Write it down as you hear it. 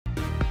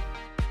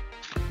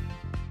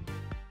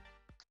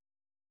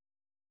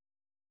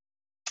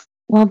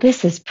Well,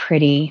 this is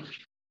pretty.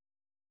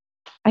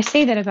 I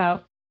say that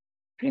about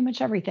pretty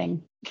much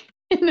everything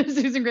in the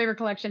Susan Graver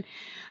collection.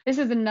 This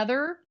is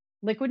another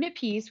liquid knit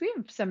piece. We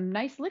have some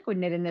nice liquid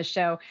knit in this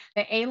show.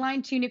 The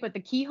A-line tunic with the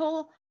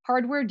keyhole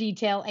hardware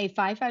detail, a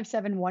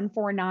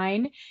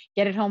 557149.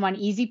 Get it home on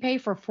Easy Pay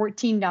for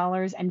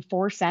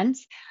 $14.04.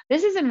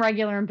 This is in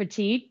regular and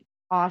petite.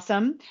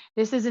 Awesome.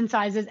 This is in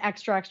sizes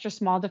extra, extra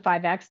small to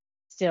 5X.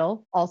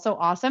 Still also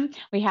awesome.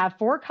 We have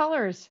 4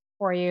 colors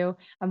for you.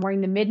 I'm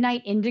wearing the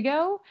Midnight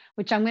Indigo,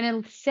 which I'm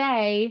going to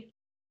say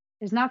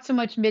is not so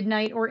much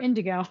midnight or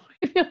indigo.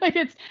 I feel like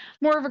it's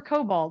more of a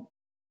cobalt,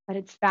 but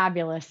it's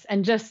fabulous.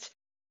 And just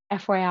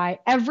FYI,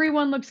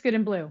 everyone looks good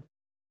in blue.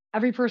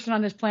 Every person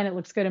on this planet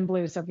looks good in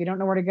blue. So if you don't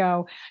know where to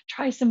go,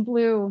 try some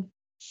blue.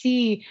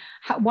 See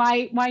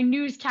why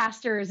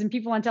newscasters and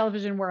people on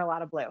television wear a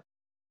lot of blue.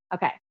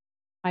 Okay,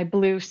 my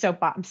blue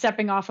soapbox. I'm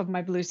stepping off of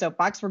my blue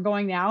soapbox. We're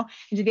going now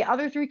into the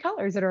other 3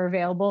 colors that are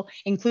available,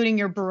 including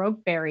your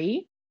Baroque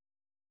Berry.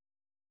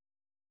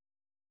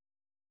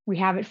 We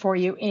have it for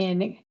you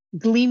in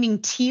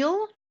gleaming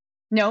teal.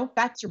 No,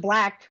 that's your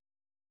black.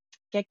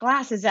 Get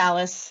glasses,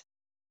 Alice.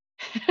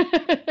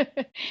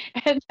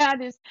 And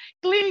that is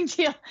gleaming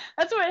teal.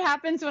 That's what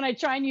happens when I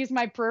try and use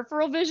my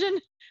peripheral vision,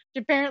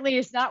 which apparently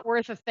is not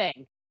worth a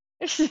thing.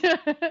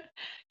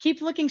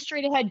 Keep looking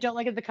straight ahead. Don't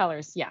look at the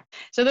colors. Yeah.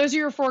 So those are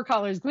your 4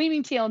 colors: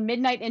 gleaming teal,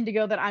 midnight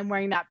indigo that I'm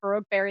wearing, that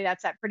Baroque Berry,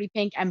 that's that pretty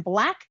pink, and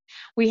black.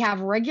 We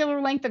have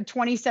regular length of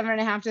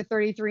 27.5 to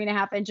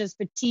 33.5 inches,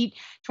 petite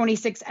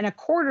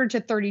 26.25 to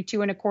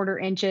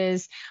 32.25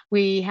 inches.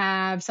 We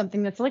have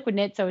something that's liquid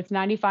knit, so it's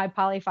 95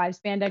 poly 5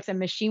 spandex and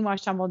machine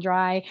wash tumble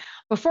dry.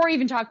 Before I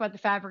even talk about the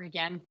fabric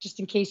again,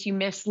 just in case you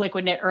missed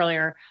liquid knit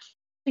earlier,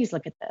 please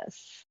look at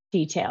this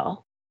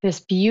detail. This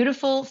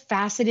beautiful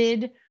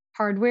faceted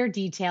hardware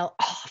detail.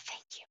 Oh,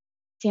 thank you.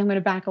 See, I'm going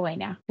to back away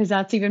now because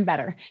that's even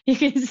better. You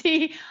can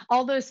see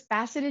all those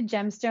faceted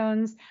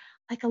gemstones,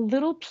 like a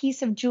little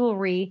piece of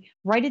jewelry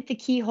right at the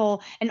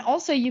keyhole. And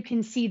also you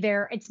can see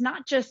there, it's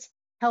not just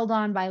held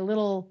on by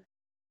little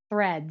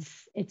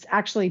threads. It's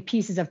actually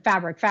pieces of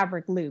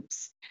fabric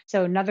loops.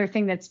 So another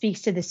thing that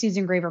speaks to the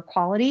Susan Graver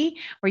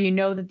quality, where you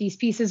know that these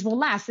pieces will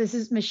last. This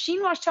is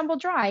machine wash tumble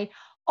dry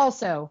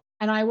also.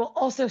 And I will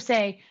also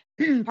say,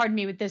 pardon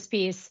me, with this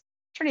piece,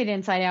 turn it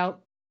inside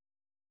out.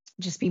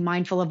 Just be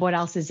mindful of what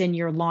else is in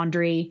your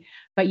laundry,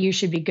 but you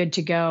should be good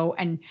to go.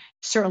 And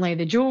certainly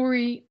the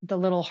jewelry, the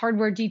little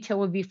hardware detail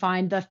will be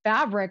fine. The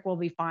fabric will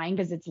be fine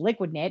because it's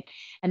liquid knit.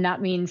 And that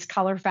means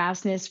color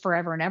fastness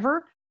forever and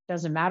ever.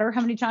 Doesn't matter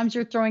how many times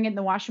you're throwing it in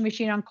the washing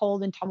machine on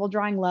cold and tumble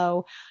drying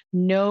low.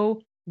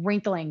 No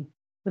wrinkling.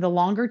 With a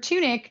longer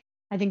tunic,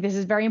 I think this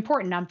is very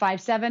important. I'm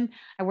 5'7".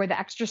 I wear the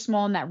extra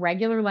small in that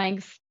regular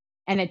length.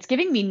 And it's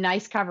giving me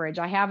nice coverage.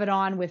 I have it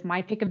on with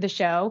my pick of the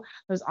show,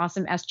 those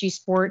awesome SG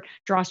Sport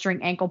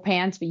drawstring ankle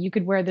pants, but you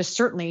could wear this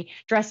certainly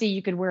dressy.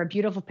 You could wear a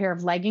beautiful pair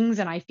of leggings,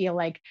 and I feel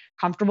like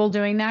comfortable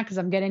doing that because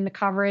I'm getting the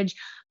coverage.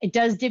 It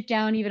does dip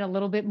down even a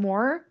little bit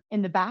more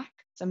in the back,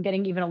 so I'm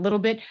getting even a little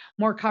bit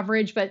more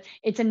coverage, but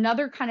it's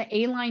another kind of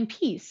A-line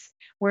piece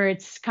where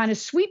it's kind of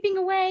sweeping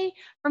away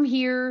from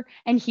here,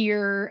 and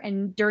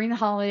during the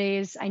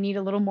holidays, I need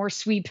a little more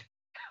sweep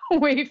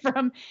away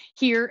from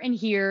here and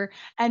here,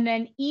 and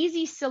then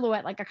easy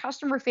silhouette, like a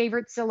customer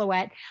favorite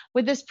silhouette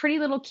with this pretty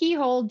little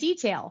keyhole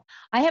detail.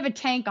 I have a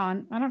tank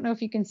on. I don't know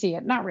if you can see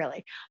it. Not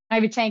really. I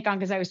have a tank on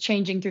because I was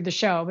changing through the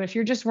show, but if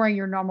you're just wearing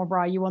your normal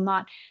bra, you will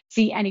not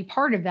see any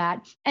part of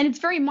that. And it's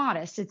very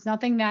modest. It's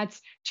nothing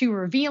that's too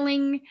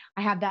revealing.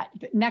 I have that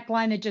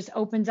neckline that just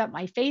opens up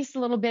my face a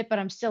little bit, but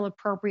I'm still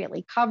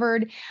appropriately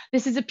covered.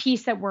 This is a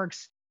piece that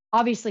works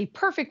obviously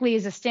perfectly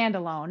as a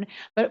standalone,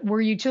 but were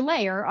you to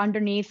layer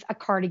underneath a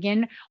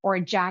cardigan or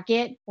a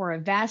jacket or a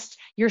vest,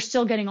 you're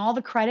still getting all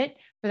the credit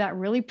for that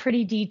really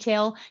pretty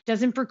detail.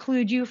 Doesn't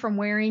preclude you from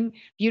wearing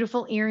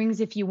beautiful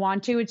earrings if you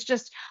want to. It's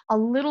just a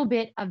little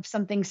bit of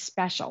something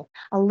special,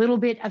 a little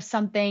bit of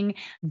something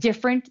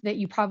different that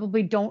you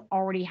probably don't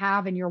already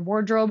have in your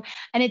wardrobe.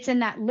 And it's in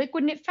that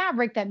liquid knit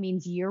fabric that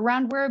means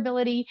year-round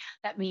wearability.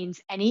 That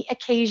means any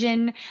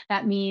occasion.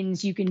 That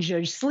means you can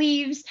judge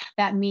sleeves.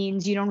 That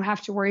means you don't have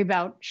to worry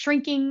about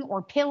shrinking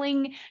or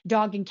pilling.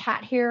 Dog and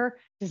cat hair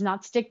does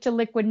not stick to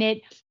liquid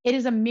knit. It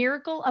is a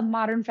miracle of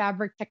modern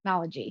fabric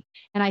technology.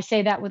 And I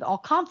say that with all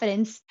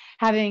confidence,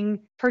 having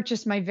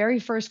purchased my very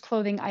first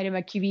clothing item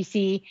at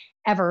QVC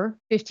ever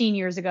 15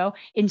 years ago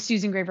in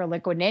Susan Graver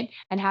liquid knit,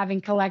 and having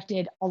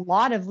collected a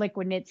lot of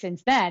liquid knit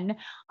since then,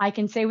 I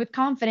can say with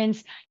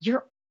confidence,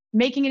 you're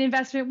making an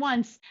investment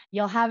once,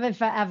 you'll have it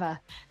forever.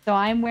 So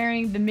I'm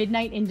wearing the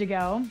Midnight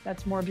Indigo.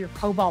 That's more of your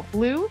cobalt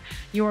blue.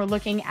 You're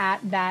looking at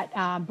that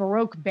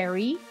Baroque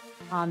Berry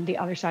on the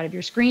other side of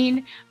your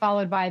screen,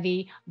 followed by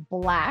the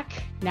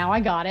black. Now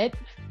I got it.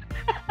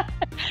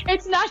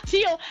 It's not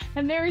teal.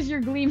 And there's your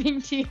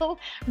gleaming teal.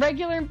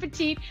 Regular and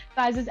petite,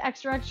 sizes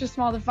extra, extra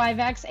small to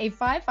 5X. A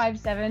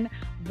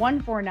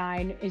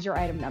 557149 is your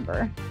item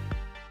number.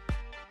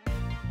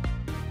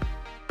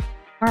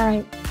 All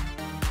right.